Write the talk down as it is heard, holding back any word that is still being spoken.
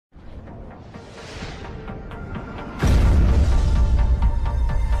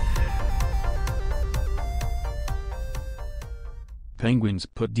Penguins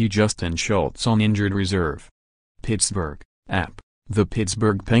put D Justin Schultz on injured reserve. Pittsburgh, app. The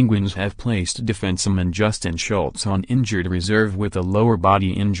Pittsburgh Penguins have placed defenseman Justin Schultz on injured reserve with a lower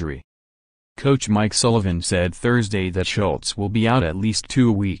body injury. Coach Mike Sullivan said Thursday that Schultz will be out at least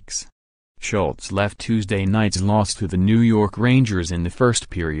 2 weeks. Schultz left Tuesday night's loss to the New York Rangers in the first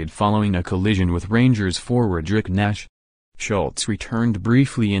period following a collision with Rangers forward Rick Nash. Schultz returned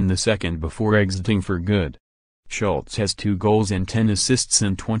briefly in the second before exiting for good. Schultz has 2 goals and 10 assists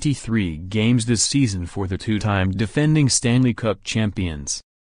in 23 games this season for the 2-time defending Stanley Cup champions.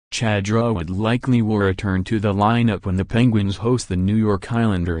 Ruhwedel likely will return to the lineup when the Penguins host the New York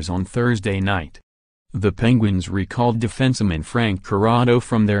Islanders on Thursday night. The Penguins recalled defenseman Frank Corrado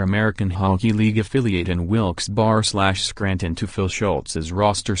from their American Hockey League affiliate in Wilkes-Barre/Scranton to fill Schultz's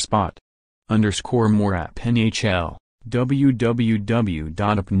roster spot. _more app NHL,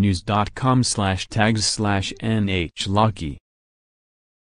 www.upnews.com/tags/NHLockey